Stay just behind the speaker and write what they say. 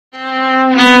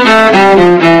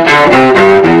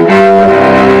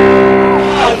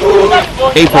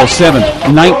April 7,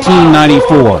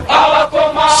 1994.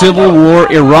 Civil war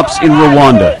erupts in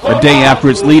Rwanda, a day after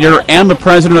its leader and the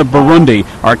president of Burundi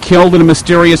are killed in a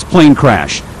mysterious plane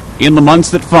crash. In the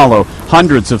months that follow,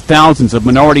 hundreds of thousands of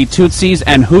minority Tutsis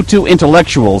and Hutu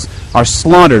intellectuals are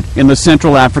slaughtered in the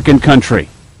Central African country.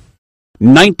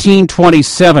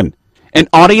 1927. An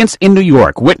audience in New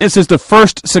York witnesses the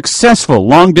first successful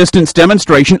long-distance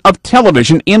demonstration of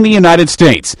television in the United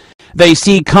States. They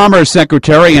see Commerce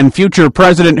Secretary and future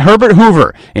President Herbert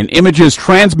Hoover in images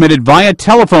transmitted via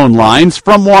telephone lines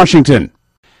from Washington.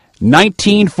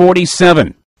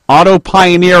 1947. Auto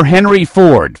pioneer Henry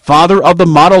Ford, father of the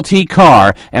Model T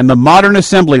car and the modern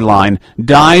assembly line,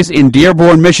 dies in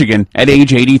Dearborn, Michigan at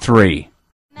age 83.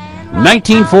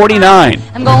 1949.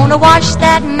 I'm gonna wash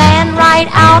that man right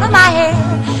out of my hair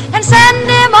and send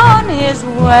him on his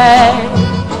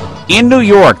way. In New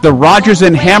York, the Rodgers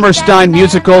and Hammerstein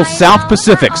musical South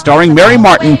Pacific, starring Mary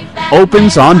Martin,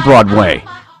 opens on Broadway.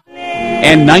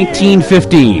 And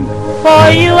 1915. For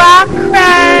you I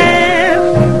cry,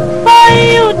 for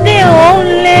you the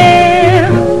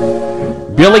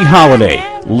only. Billie Holiday,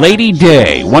 Lady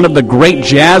Day, one of the great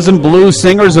jazz and blues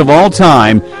singers of all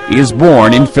time, is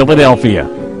born in Philadelphia.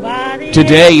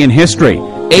 Today in history,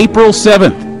 April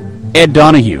 7th, Ed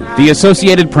Donahue, The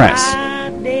Associated Press.